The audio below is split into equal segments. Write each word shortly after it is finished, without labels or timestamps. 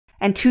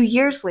And 2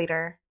 years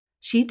later,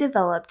 she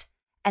developed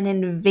an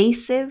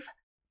invasive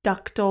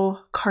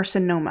ductal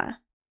carcinoma,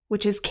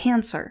 which is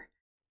cancer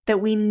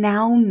that we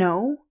now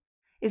know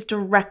is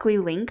directly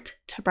linked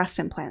to breast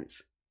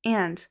implants.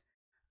 And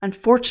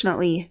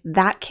unfortunately,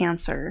 that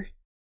cancer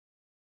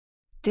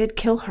did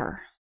kill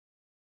her.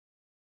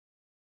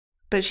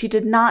 But she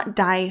did not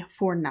die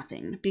for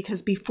nothing,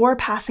 because before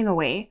passing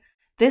away,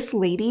 this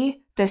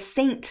lady, the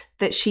saint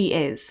that she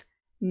is,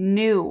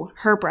 knew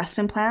her breast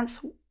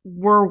implants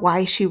were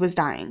why she was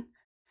dying.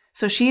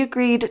 So she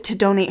agreed to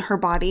donate her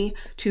body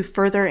to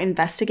further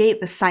investigate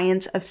the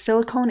science of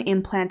silicone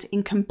implant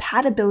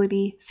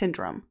incompatibility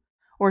syndrome,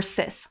 or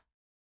CIS,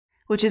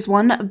 which is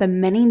one of the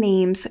many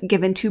names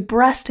given to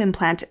breast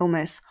implant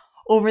illness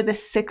over the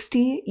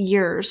 60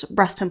 years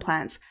breast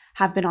implants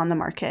have been on the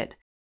market.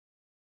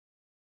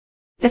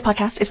 This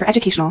podcast is for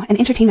educational and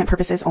entertainment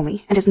purposes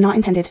only and is not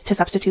intended to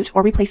substitute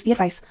or replace the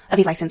advice of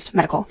a licensed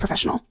medical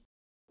professional.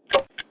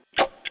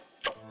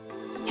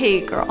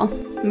 Hey girl,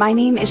 my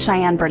name is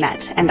Cheyenne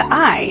Burnett and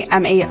I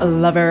am a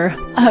lover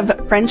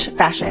of French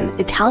fashion,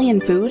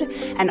 Italian food,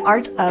 and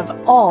art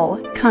of all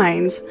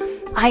kinds.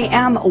 I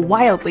am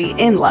wildly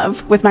in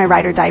love with my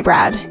ride or die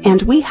Brad,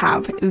 and we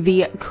have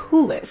the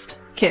coolest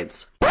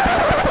kids.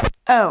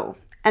 Oh,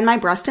 and my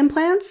breast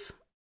implants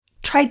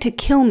tried to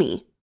kill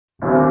me.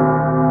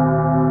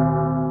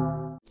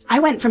 I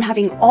went from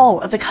having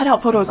all of the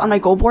cutout photos on my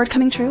goal board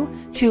coming true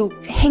to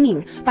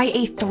hanging by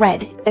a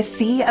thread, a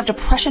sea of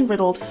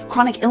depression-riddled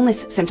chronic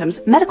illness symptoms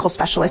medical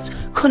specialists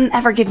couldn't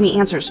ever give me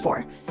answers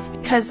for.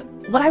 Because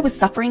what I was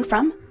suffering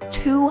from,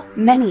 too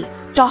many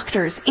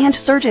doctors and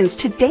surgeons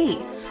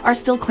today are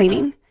still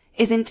claiming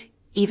isn't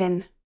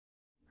even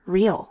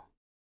real.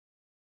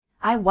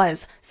 I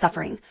was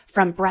suffering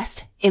from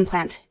breast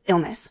implant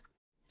illness.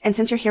 And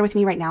since you're here with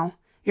me right now,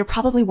 you're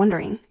probably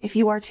wondering if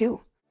you are too.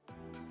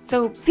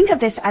 So think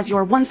of this as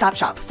your one-stop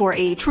shop for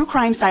a true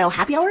crime style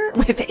happy hour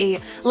with a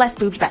less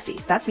boobed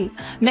bestie, that's me,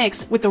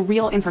 mixed with the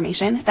real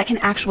information that can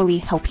actually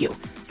help you.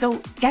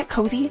 So get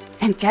cozy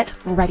and get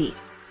ready,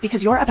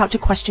 because you're about to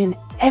question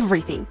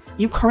everything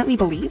you currently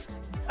believe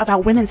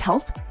about women's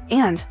health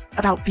and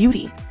about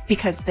beauty,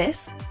 because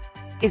this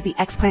is the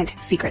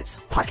Explant Secrets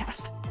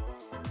podcast.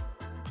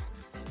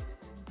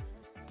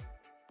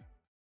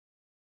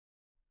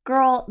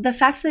 Girl, the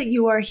fact that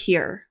you are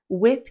here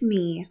with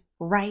me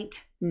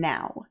right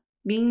now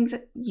means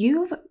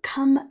you've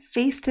come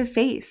face to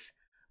face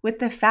with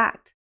the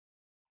fact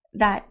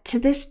that to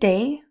this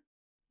day,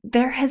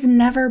 there has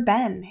never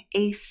been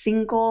a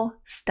single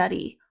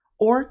study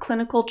or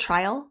clinical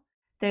trial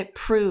that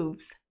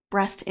proves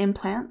breast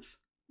implants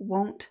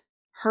won't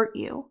hurt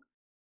you.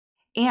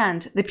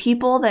 And the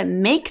people that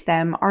make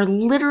them are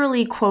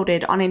literally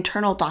quoted on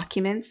internal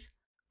documents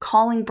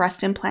calling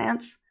breast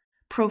implants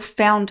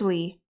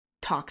profoundly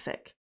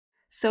toxic.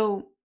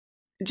 So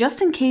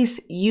just in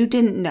case you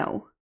didn't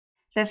know,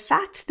 the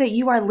fact that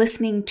you are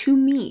listening to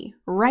me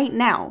right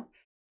now,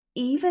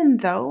 even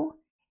though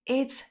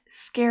it's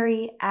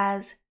scary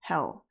as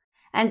hell,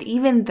 and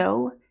even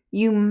though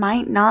you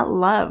might not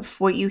love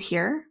what you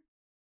hear,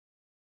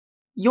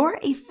 you're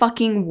a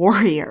fucking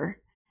warrior,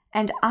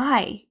 and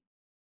I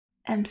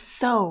am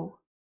so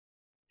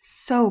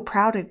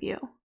proud of you.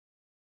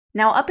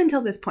 Now, up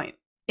until this point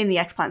in the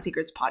Explant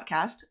Secrets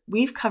podcast,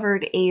 we've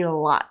covered a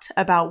lot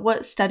about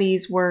what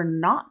studies were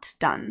not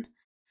done.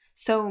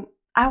 So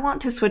I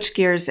want to switch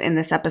gears in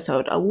this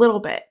episode a little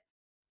bit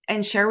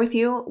and share with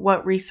you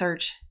what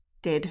research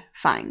did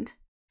find.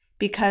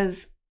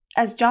 Because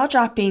as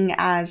jaw-dropping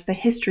as the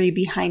history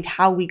behind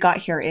how we got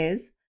here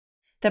is,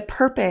 the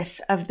purpose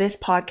of this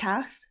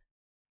podcast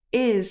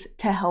is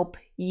to help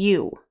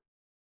you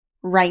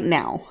right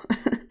now.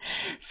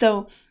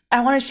 So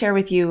I want to share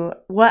with you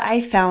what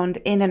I found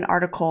in an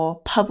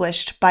article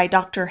published by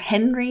Dr.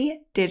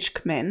 Henry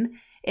Dijkman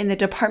in the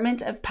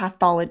Department of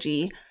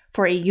Pathology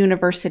for a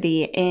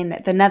university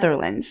in the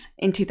Netherlands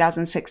in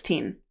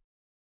 2016.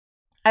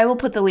 I will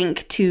put the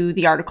link to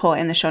the article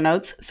in the show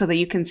notes so that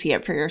you can see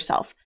it for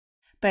yourself.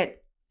 But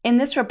in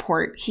this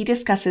report, he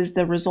discusses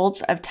the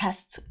results of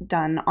tests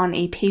done on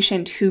a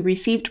patient who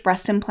received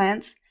breast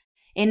implants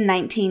in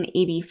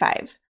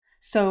 1985.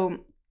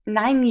 So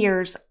 9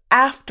 years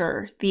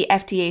after the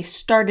FDA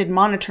started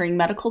monitoring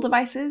medical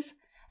devices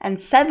and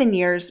 7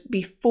 years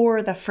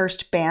before the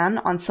first ban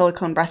on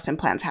silicone breast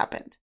implants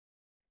happened.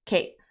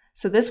 Okay,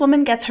 so this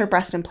woman gets her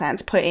breast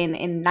implants put in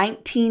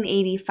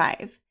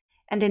 1985,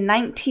 and in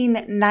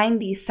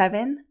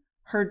 1997,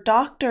 her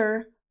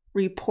doctor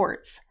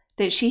reports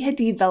that she had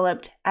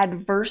developed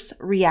adverse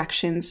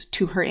reactions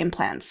to her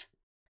implants.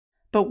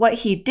 But what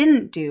he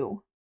didn't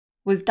do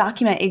was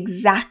document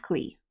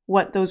exactly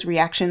what those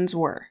reactions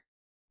were.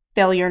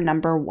 Failure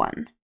number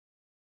 1.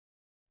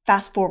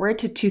 Fast forward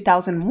to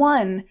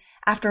 2001,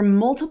 after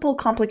multiple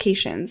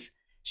complications,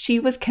 she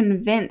was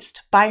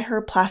convinced by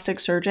her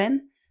plastic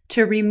surgeon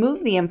to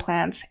remove the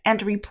implants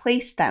and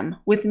replace them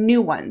with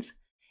new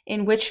ones,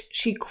 in which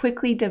she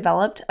quickly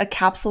developed a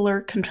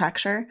capsular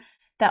contracture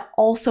that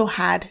also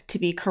had to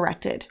be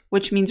corrected,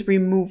 which means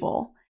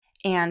removal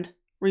and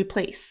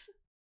replace.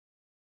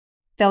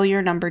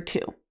 failure number 2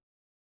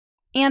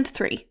 and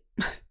 3.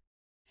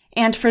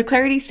 And for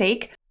clarity's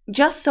sake,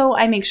 just so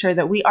I make sure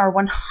that we are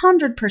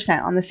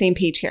 100% on the same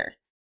page here,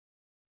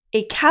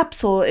 a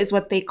capsule is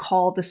what they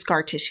call the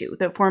scar tissue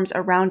that forms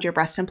around your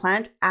breast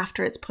implant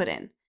after it's put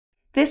in.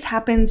 This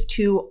happens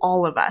to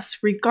all of us,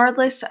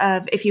 regardless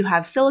of if you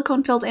have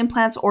silicone-filled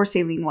implants or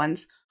saline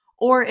ones,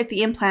 or if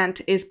the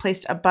implant is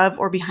placed above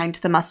or behind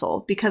the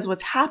muscle, because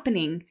what's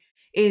happening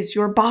is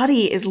your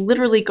body is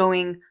literally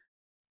going,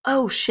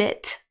 oh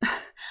shit,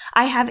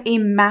 I have a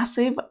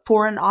massive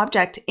foreign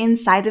object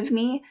inside of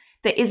me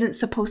that isn't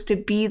supposed to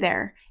be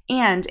there.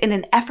 And in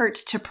an effort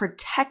to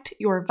protect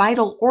your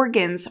vital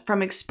organs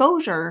from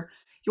exposure,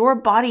 your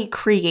body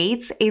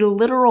creates a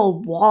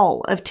literal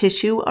wall of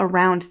tissue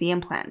around the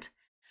implant.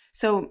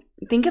 So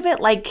think of it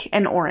like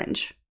an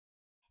orange.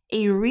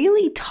 A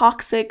really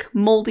toxic,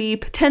 moldy,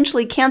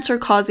 potentially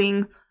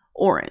cancer-causing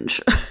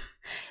orange.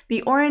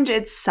 The orange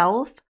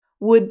itself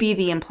would be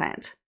the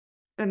implant,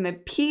 and the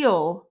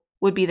peel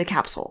would be the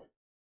capsule.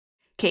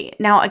 Okay,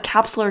 now a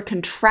capsular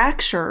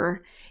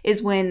contracture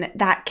is when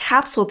that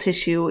capsule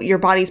tissue your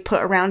body's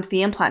put around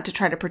the implant to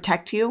try to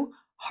protect you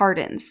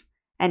hardens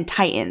and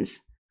tightens,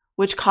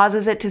 which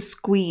causes it to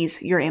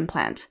squeeze your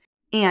implant.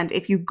 And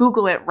if you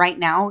Google it right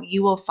now,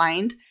 you will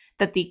find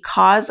that the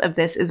cause of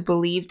this is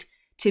believed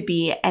to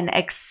be an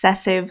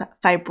excessive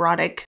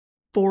fibrotic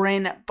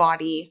foreign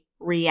body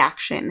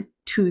reaction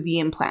to the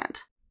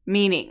implant.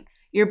 Meaning,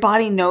 your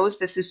body knows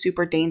this is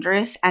super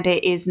dangerous and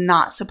it is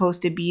not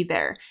supposed to be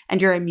there.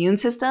 And your immune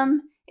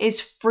system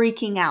is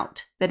freaking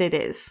out that it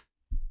is.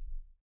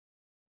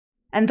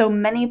 And though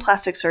many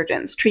plastic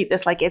surgeons treat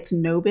this like it's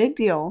no big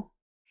deal,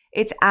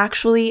 it's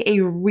actually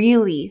a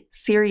really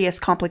serious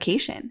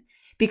complication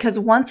because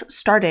once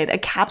started, a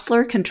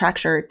capsular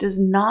contracture does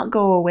not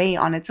go away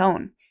on its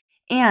own,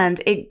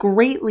 and it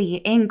greatly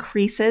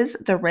increases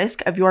the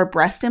risk of your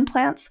breast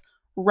implants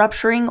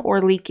rupturing or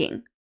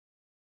leaking.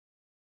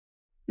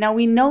 Now,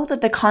 we know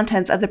that the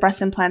contents of the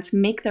breast implants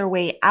make their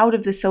way out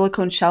of the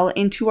silicone shell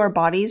into our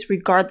bodies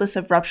regardless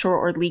of rupture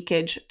or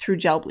leakage through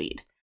gel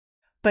bleed.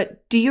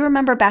 But do you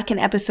remember back in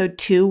episode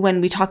 2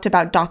 when we talked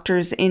about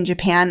doctors in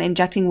Japan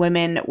injecting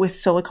women with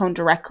silicone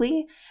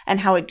directly and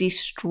how it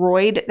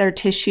destroyed their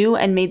tissue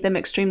and made them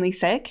extremely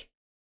sick?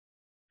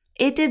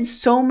 It did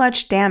so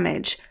much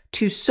damage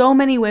to so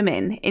many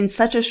women in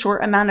such a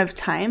short amount of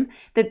time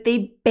that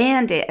they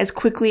banned it as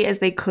quickly as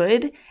they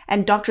could,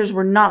 and doctors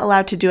were not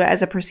allowed to do it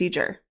as a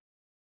procedure.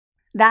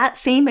 That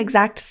same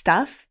exact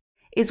stuff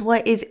is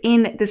what is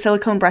in the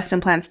silicone breast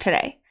implants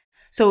today.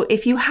 So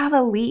if you have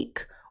a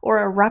leak or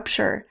a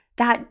rupture,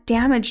 that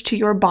damage to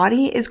your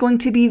body is going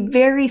to be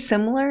very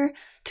similar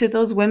to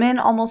those women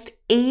almost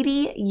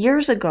 80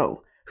 years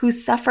ago who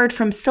suffered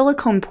from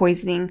silicone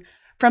poisoning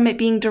from it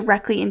being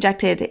directly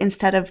injected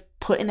instead of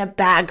put in a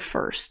bag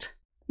first.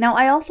 Now,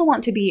 I also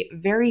want to be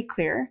very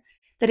clear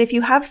that if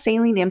you have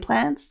saline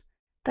implants,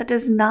 that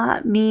does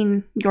not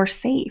mean you're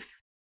safe.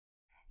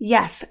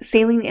 Yes,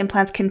 saline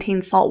implants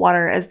contain salt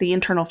water as the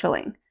internal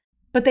filling,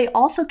 but they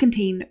also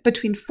contain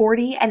between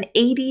 40 and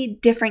 80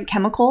 different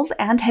chemicals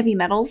and heavy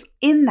metals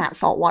in that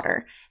salt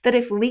water that,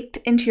 if leaked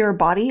into your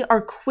body,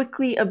 are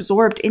quickly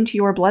absorbed into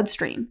your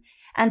bloodstream.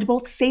 And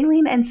both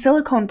saline and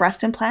silicone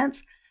breast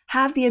implants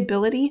have the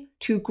ability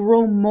to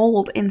grow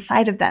mold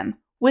inside of them,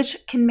 which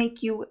can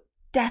make you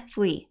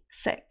deathly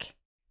sick.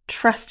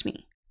 Trust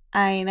me,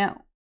 I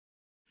know.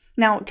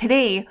 Now,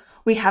 today,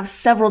 we have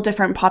several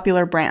different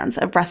popular brands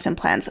of breast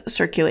implants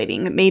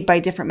circulating, made by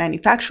different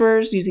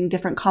manufacturers using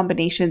different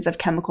combinations of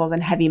chemicals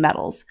and heavy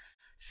metals.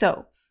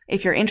 So,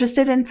 if you're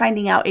interested in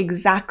finding out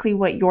exactly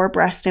what your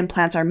breast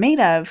implants are made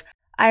of,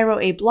 I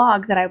wrote a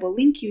blog that I will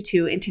link you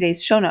to in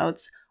today's show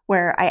notes,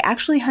 where I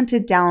actually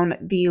hunted down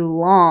the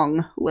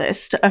long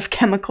list of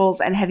chemicals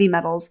and heavy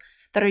metals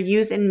that are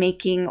used in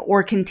making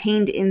or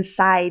contained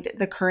inside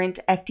the current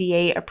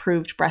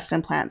FDA-approved breast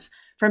implants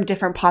from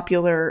different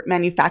popular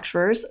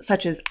manufacturers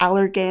such as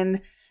Allergan,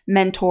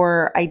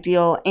 Mentor,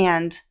 Ideal,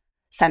 and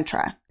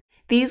Centra.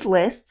 These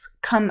lists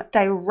come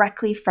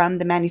directly from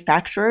the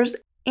manufacturers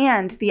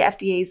and the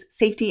FDA's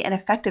safety and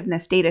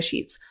effectiveness data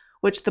sheets,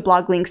 which the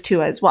blog links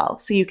to as well,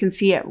 so you can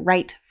see it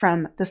right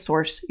from the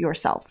source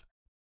yourself.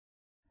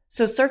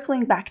 So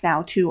circling back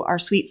now to our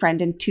sweet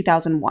friend in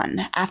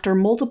 2001, after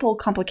multiple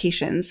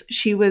complications,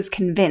 she was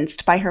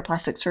convinced by her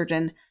plastic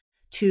surgeon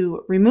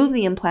to remove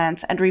the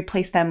implants and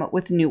replace them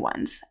with new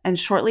ones, and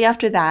shortly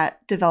after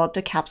that, developed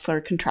a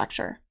capsular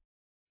contracture.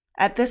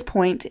 At this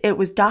point, it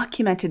was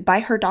documented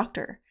by her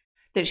doctor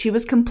that she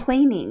was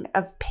complaining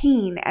of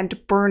pain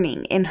and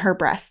burning in her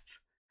breasts,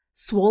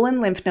 swollen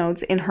lymph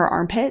nodes in her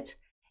armpit,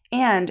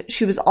 and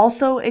she was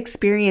also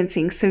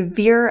experiencing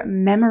severe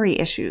memory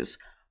issues,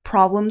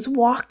 problems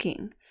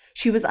walking.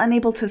 She was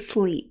unable to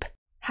sleep,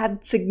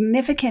 had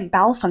significant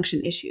bowel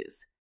function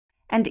issues,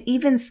 and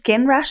even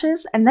skin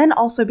rashes, and then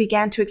also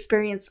began to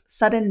experience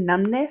sudden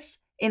numbness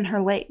in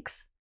her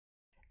legs.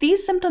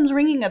 These symptoms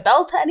ringing a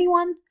bell to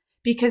anyone?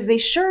 Because they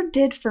sure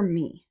did for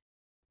me.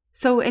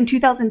 So in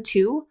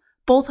 2002,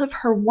 both of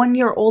her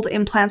 1-year-old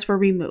implants were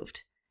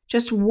removed.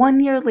 Just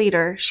 1 year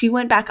later, she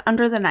went back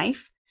under the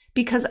knife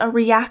because a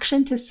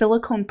reaction to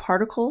silicone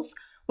particles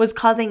was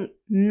causing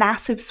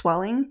massive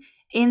swelling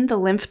in the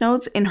lymph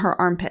nodes in her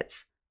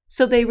armpits.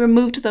 So they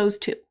removed those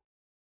too.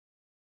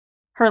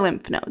 Her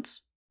lymph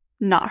nodes,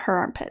 not her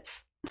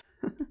armpits.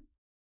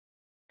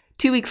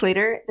 2 weeks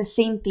later, the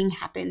same thing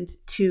happened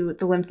to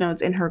the lymph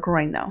nodes in her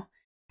groin though.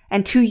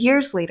 And 2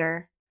 years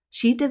later,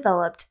 she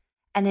developed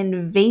an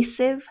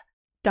invasive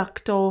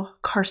ductal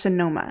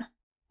carcinoma,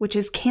 which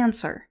is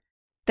cancer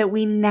that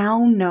we now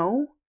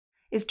know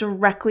is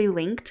directly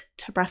linked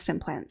to breast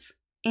implants.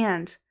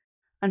 And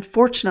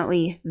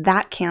unfortunately,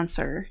 that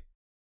cancer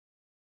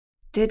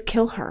did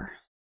kill her.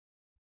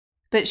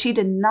 But she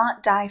did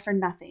not die for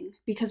nothing,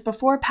 because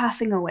before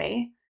passing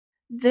away,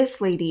 this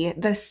lady,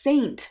 the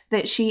saint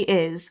that she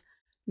is,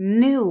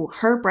 knew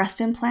her breast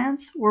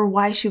implants were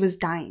why she was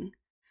dying.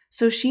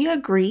 So she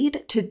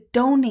agreed to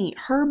donate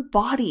her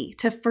body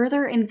to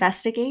further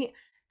investigate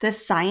the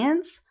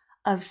science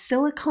of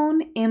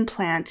silicone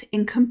implant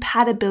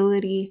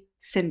incompatibility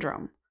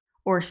syndrome,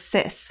 or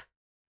CIS,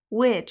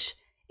 which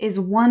is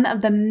one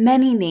of the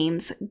many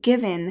names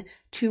given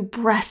to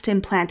breast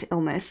implant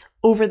illness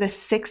over the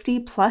 60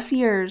 plus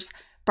years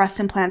breast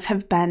implants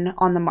have been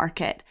on the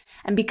market.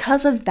 And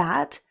because of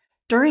that,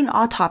 during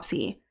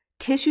autopsy,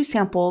 tissue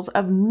samples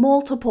of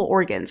multiple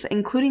organs,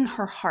 including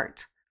her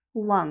heart,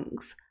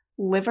 lungs,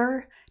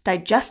 liver,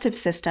 digestive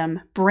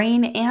system,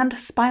 brain, and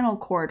spinal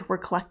cord were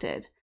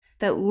collected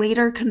that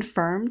later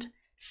confirmed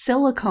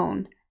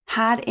silicone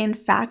had in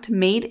fact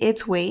made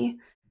its way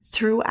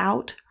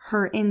throughout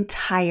her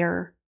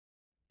entire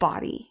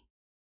body.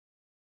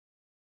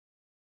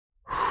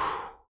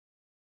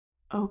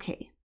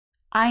 Okay,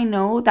 I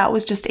know that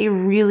was just a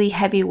really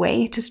heavy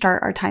way to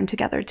start our time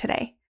together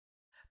today,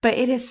 but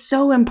it is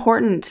so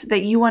important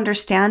that you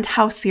understand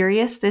how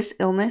serious this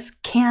illness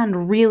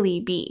can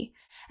really be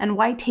and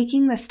why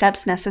taking the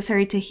steps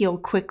necessary to heal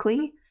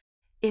quickly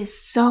is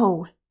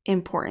so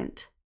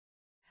important.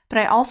 But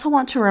I also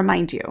want to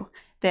remind you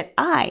that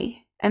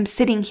I am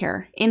sitting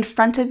here in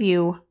front of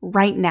you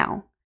right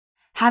now,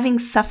 having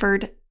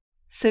suffered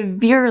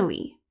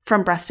severely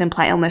from breast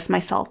implant illness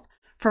myself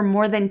for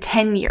more than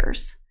 10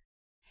 years.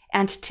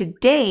 And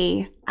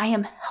today, I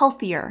am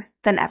healthier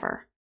than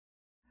ever.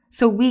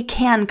 So we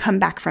can come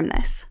back from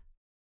this.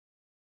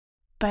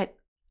 But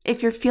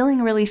if you're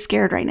feeling really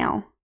scared right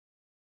now,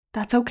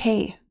 that's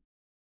okay.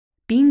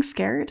 Being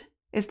scared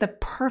is the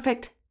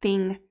perfect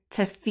thing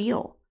to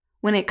feel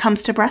when it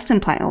comes to breast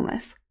implant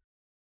illness.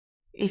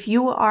 If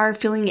you are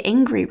feeling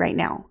angry right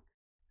now,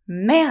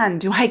 man,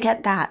 do I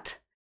get that.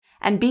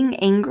 And being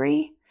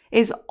angry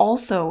is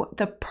also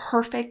the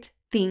perfect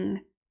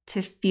thing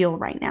to feel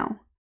right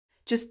now.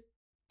 Just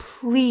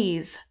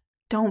please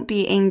don't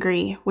be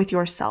angry with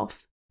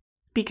yourself,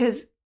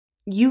 because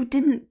you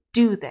didn't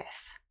do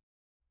this.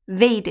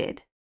 They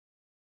did.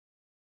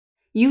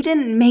 You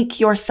didn't make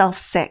yourself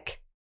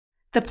sick.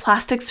 The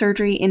plastic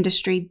surgery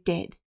industry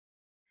did.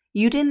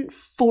 You didn't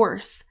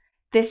force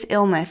this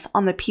illness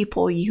on the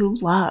people you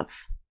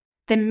love.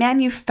 The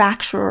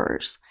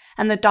manufacturers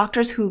and the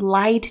doctors who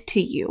lied to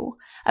you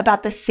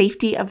about the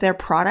safety of their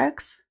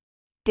products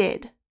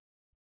did.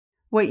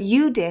 What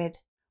you did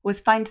was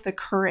find the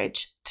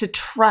courage to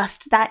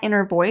trust that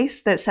inner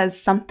voice that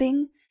says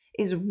something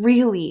is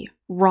really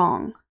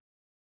wrong.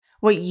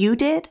 What you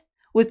did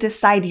was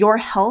decide your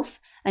health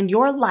and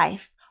your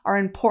life are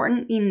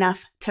important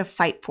enough to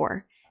fight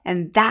for.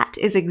 And that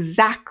is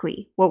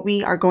exactly what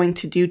we are going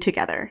to do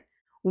together.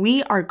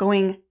 We are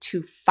going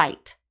to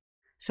fight.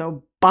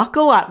 So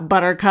buckle up,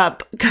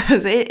 Buttercup,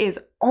 because it is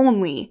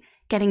only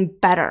getting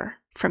better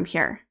from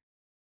here.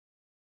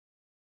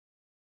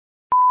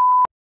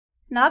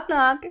 Knock,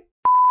 knock.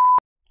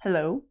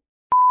 Hello?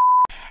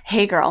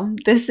 Hey girl,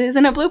 this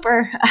isn't a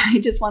blooper. I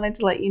just wanted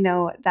to let you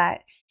know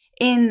that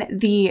in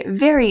the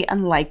very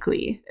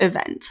unlikely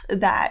event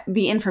that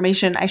the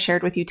information I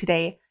shared with you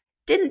today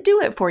didn't do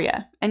it for you,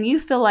 and you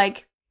feel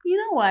like, you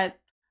know what,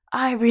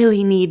 I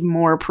really need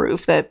more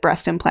proof that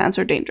breast implants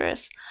are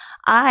dangerous,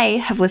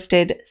 I have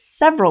listed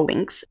several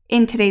links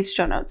in today's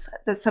show notes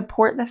that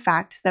support the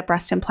fact that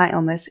breast implant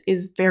illness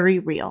is very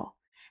real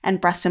and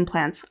breast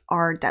implants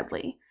are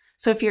deadly.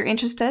 So if you're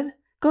interested,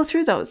 go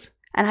through those,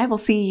 and I will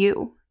see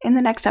you in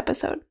the next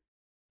episode.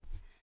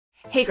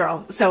 Hey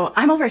girl, so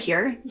I'm over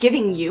here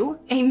giving you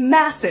a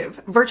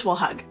massive virtual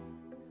hug.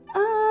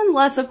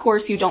 Unless, of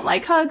course, you don't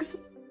like hugs,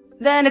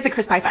 then it's a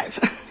crisp high five.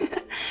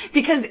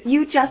 Because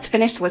you just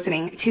finished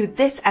listening to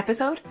this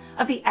episode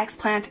of the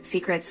Explant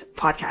Secrets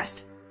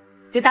podcast.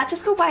 Did that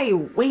just go by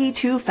way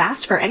too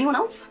fast for anyone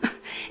else?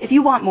 If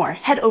you want more,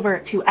 head over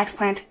to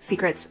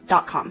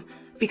explantsecrets.com.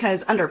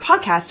 Because under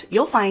podcast,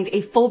 you'll find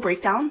a full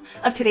breakdown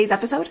of today's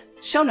episode,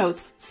 show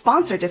notes,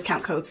 sponsor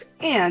discount codes,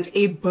 and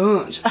a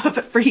bunch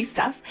of free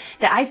stuff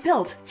that I've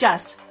built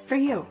just for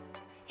you.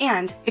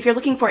 And if you're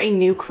looking for a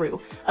new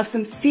crew of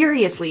some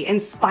seriously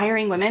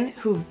inspiring women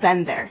who've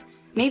been there,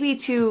 maybe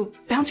to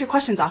bounce your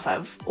questions off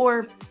of,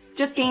 or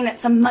just gain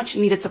some much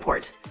needed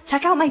support,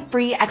 check out my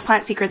free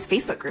Explant Secrets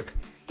Facebook group.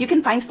 You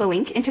can find the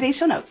link in today's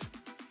show notes.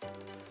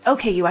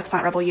 Okay, you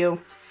explant rebel you.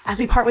 As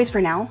we part ways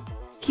for now,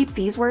 keep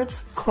these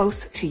words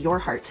close to your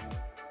heart.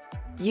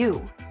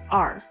 You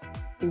are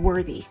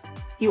worthy.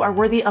 You are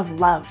worthy of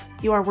love.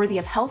 You are worthy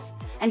of health,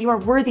 and you are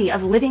worthy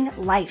of living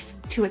life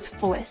to its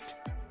fullest.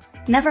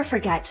 Never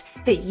forget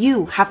that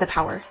you have the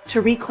power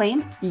to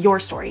reclaim your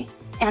story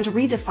and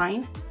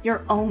redefine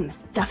your own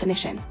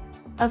definition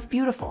of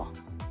beautiful.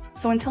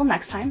 So until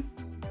next time,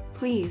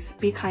 please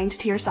be kind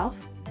to yourself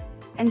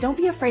and don't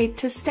be afraid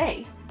to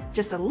stay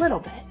just a little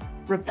bit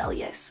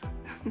rebellious.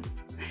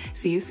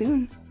 See you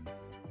soon.